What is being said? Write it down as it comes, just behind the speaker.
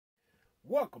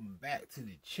Welcome back to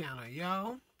the channel,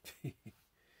 y'all.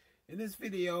 In this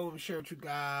video, I'm sharing with you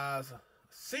guys a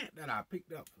scent that I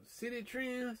picked up from City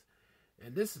Trends.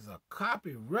 And this is a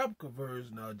copy replica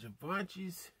version of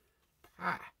Givenchy's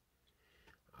Pie.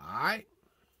 Alright.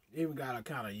 Even got a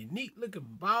kind of unique looking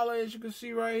bottle, as you can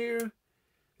see right here.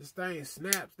 This thing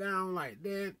snaps down like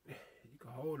that. You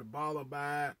can hold the bottle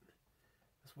by it.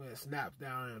 That's where it snaps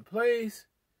down in place.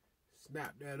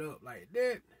 Snap that up like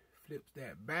that. Flips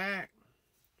that back.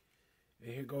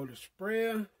 And here go the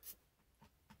sprayer.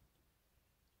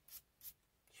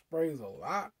 Sprays a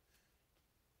lot.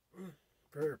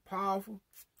 Very powerful.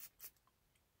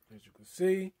 As you can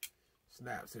see,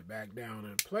 snaps it back down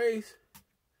in place.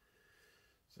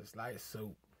 Just like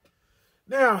soap.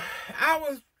 Now,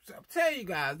 I'll tell you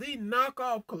guys, these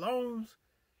knockoff colognes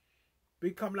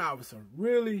be coming out with some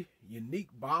really unique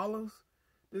bottles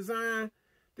design.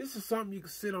 This is something you can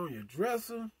sit on your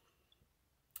dresser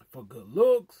for good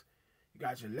looks. You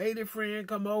got your lady friend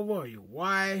come over or your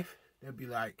wife. They'll be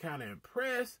like kind of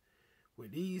impressed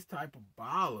with these type of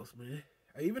bottles, man.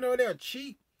 Even though they're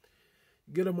cheap,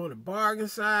 you get them on the bargain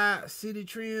side, City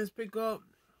Trends pick up.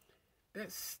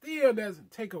 That still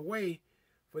doesn't take away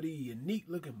for the unique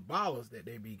looking bottles that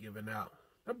they be giving out.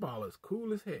 That bottle is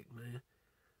cool as heck, man.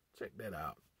 Check that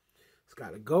out. It's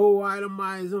got a gold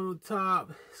itemized on the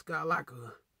top. It's got like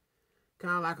a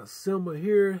kind of like a symbol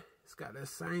here. It's got that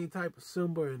same type of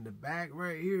symbol in the back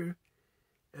right here.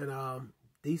 And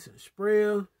decent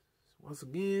sprayer. Once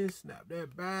again, snap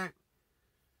that back.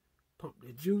 Pump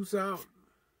the juice out.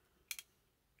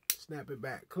 Snap it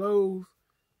back closed.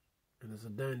 And it's a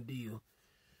done deal.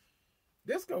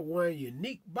 This got one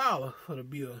unique bottle for to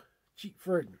be a cheap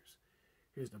fragrance.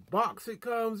 Here's the box it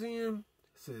comes in.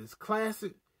 It says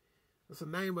classic. That's the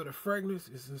name of the fragrance.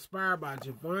 It's inspired by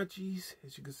Givenchy's,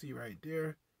 as you can see right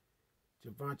there.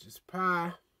 Givenchy's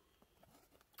Pie.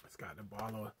 It's got the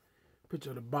bottle, picture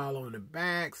of the bottle on the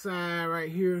back side right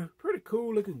here. Pretty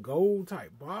cool looking gold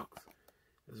type box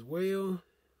as well.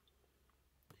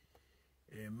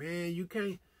 And man, you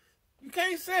can't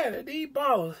say that these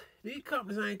bottles, these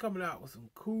companies ain't coming out with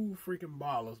some cool freaking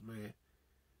bottles, man.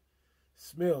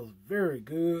 Smells very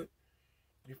good.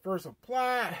 You first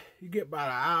apply, you get about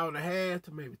an hour and a half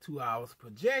to maybe 2 hours of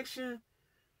projection.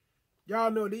 Y'all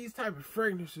know these type of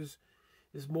fragrances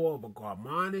is more of a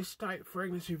gourmandish type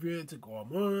fragrance if you're into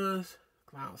gourmands.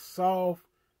 Kind of soft,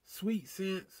 sweet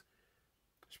scents.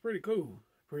 It's pretty cool.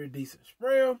 Pretty decent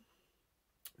sprayer.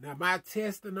 Now my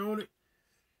testing on it,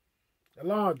 the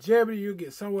longevity, you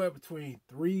get somewhere between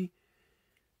 3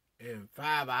 and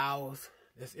 5 hours.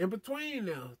 That's in between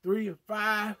now. 3 and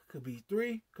 5. Could be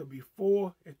 3, could be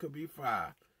 4, it could be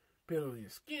 5. Depending on your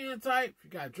skin type. If you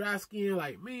got dry skin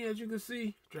like me, as you can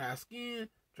see, dry skin.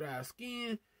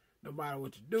 No matter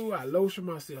what you do, I lotion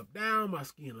myself down. My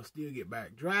skin will still get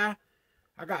back dry.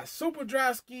 I got super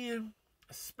dry skin,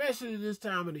 especially this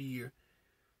time of the year.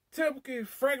 Typically,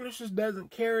 fragrances doesn't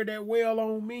carry that well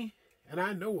on me, and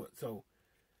I know it. So,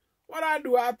 what I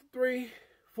do after 3-4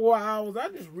 hours, I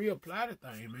just reapply the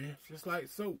thing, man. Just like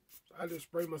soap. I just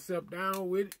spray myself down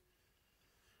with it.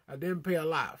 I didn't pay a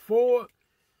lot for it,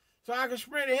 so I can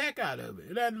spray the heck out of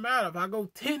it. It doesn't matter if I go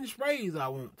 10 sprays I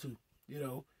want to, you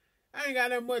know. I ain't got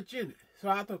that much in it. So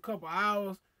after a couple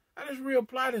hours, I just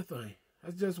reapply the thing.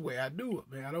 That's just the way I do it,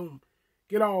 man. I don't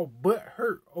get all butt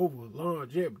hurt over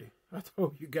longevity. I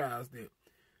told you guys that.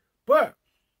 But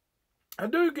I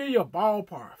do give you a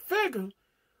ballpark figure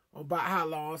about how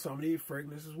long some of these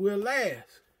fragrances will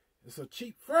last. It's a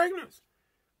cheap fragrance,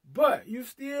 but you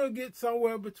still get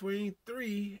somewhere between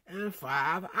 3 and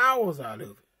 5 hours out of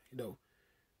it. You know,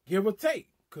 give or take.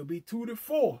 Could be 2 to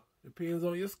 4. Depends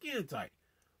on your skin type.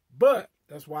 But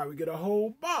that's why we get a whole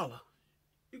bottle.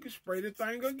 You can spray the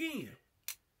thing again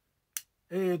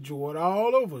and enjoy it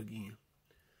all over again.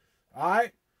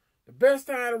 Alright? The best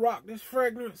time to rock this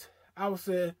fragrance, I would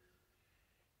say,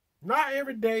 not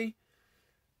every day.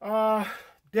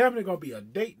 Definitely gonna be a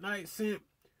date night scent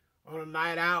on a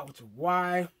night out with your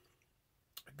wife,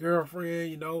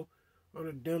 girlfriend, you know, on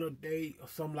a dinner date or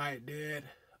something like that.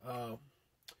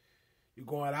 You're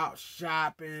going out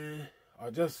shopping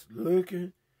or just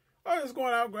looking. Or just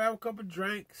going out, grab a couple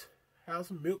drinks, have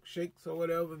some milkshakes or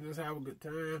whatever, and just have a good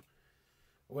time,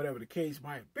 or whatever the case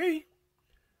might be.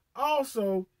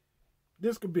 Also,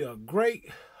 this could be a great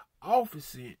office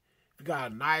scent. If you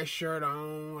got a nice shirt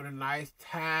on, with a nice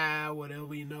tie,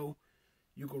 whatever, you know,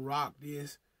 you can rock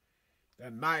this.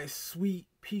 That nice, sweet,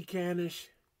 pecanish,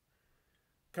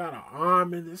 kind of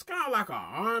almond. It's kind of like an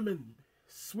almond,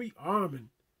 sweet almond.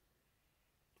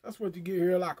 That's what you get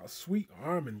here, like a sweet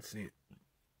almond scent.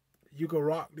 You can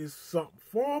rock this something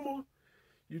formal.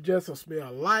 You just will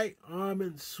smell light,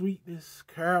 almond, sweetness,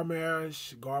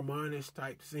 caramelish, gourmandish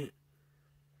type scent.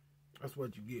 That's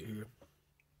what you get here.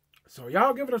 So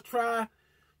y'all give it a try.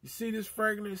 You see this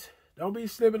fragrance. Don't be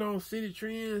slipping on city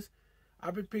trends.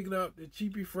 I've been picking up the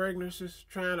cheapy fragrances,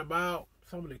 trying them out.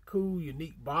 Some of the cool,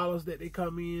 unique bottles that they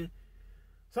come in.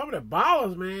 Some of the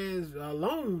bottles, man,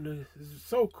 alone is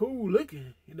so cool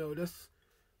looking. You know, that's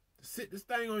to sit this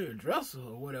thing on your dresser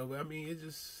or whatever. I mean, it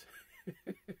just,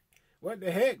 what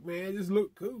the heck, man? It just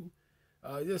look cool.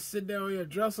 Just sit there on your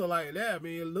dresser like that. I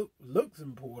mean, it looks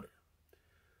important.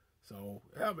 So,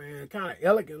 yeah, man, kind of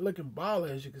elegant looking bottle,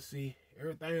 as you can see.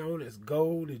 Everything on it's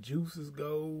gold. The juice is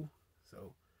gold.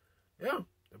 So, yeah,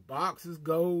 the box is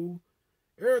gold.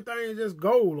 Everything is just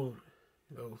gold on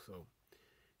it. You know, so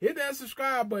hit that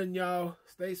subscribe button, y'all.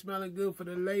 Stay smelling good for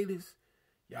the ladies.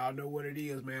 Y'all know what it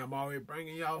is, man. I'm always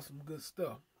bringing y'all some good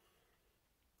stuff.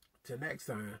 Till next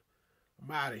time,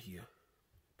 I'm out of here.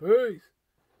 Peace.